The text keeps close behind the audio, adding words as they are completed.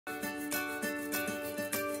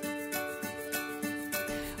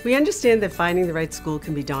We understand that finding the right school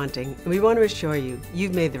can be daunting, and we want to assure you,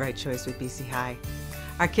 you've made the right choice with BC High.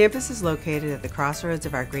 Our campus is located at the crossroads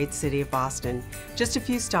of our great city of Boston, just a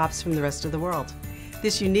few stops from the rest of the world.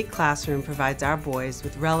 This unique classroom provides our boys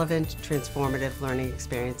with relevant, transformative learning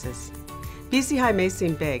experiences. BC High may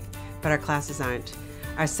seem big, but our classes aren't.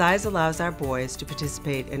 Our size allows our boys to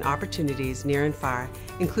participate in opportunities near and far,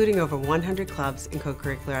 including over 100 clubs and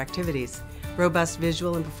co-curricular activities, robust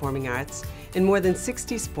visual and performing arts, and more than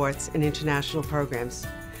 60 sports and international programs.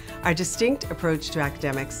 Our distinct approach to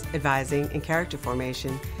academics, advising, and character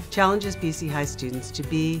formation challenges BC High students to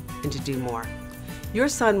be and to do more. Your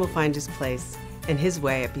son will find his place and his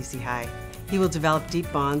way at BC High. He will develop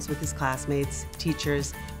deep bonds with his classmates,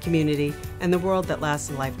 teachers, community, and the world that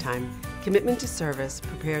lasts a lifetime. Commitment to service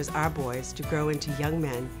prepares our boys to grow into young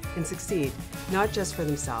men and succeed, not just for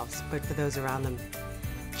themselves, but for those around them.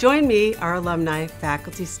 Join me, our alumni,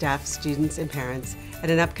 faculty, staff, students, and parents at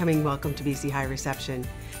an upcoming Welcome to BC High reception.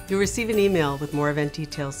 You'll receive an email with more event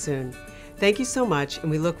details soon. Thank you so much, and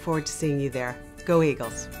we look forward to seeing you there. Go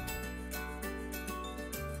Eagles!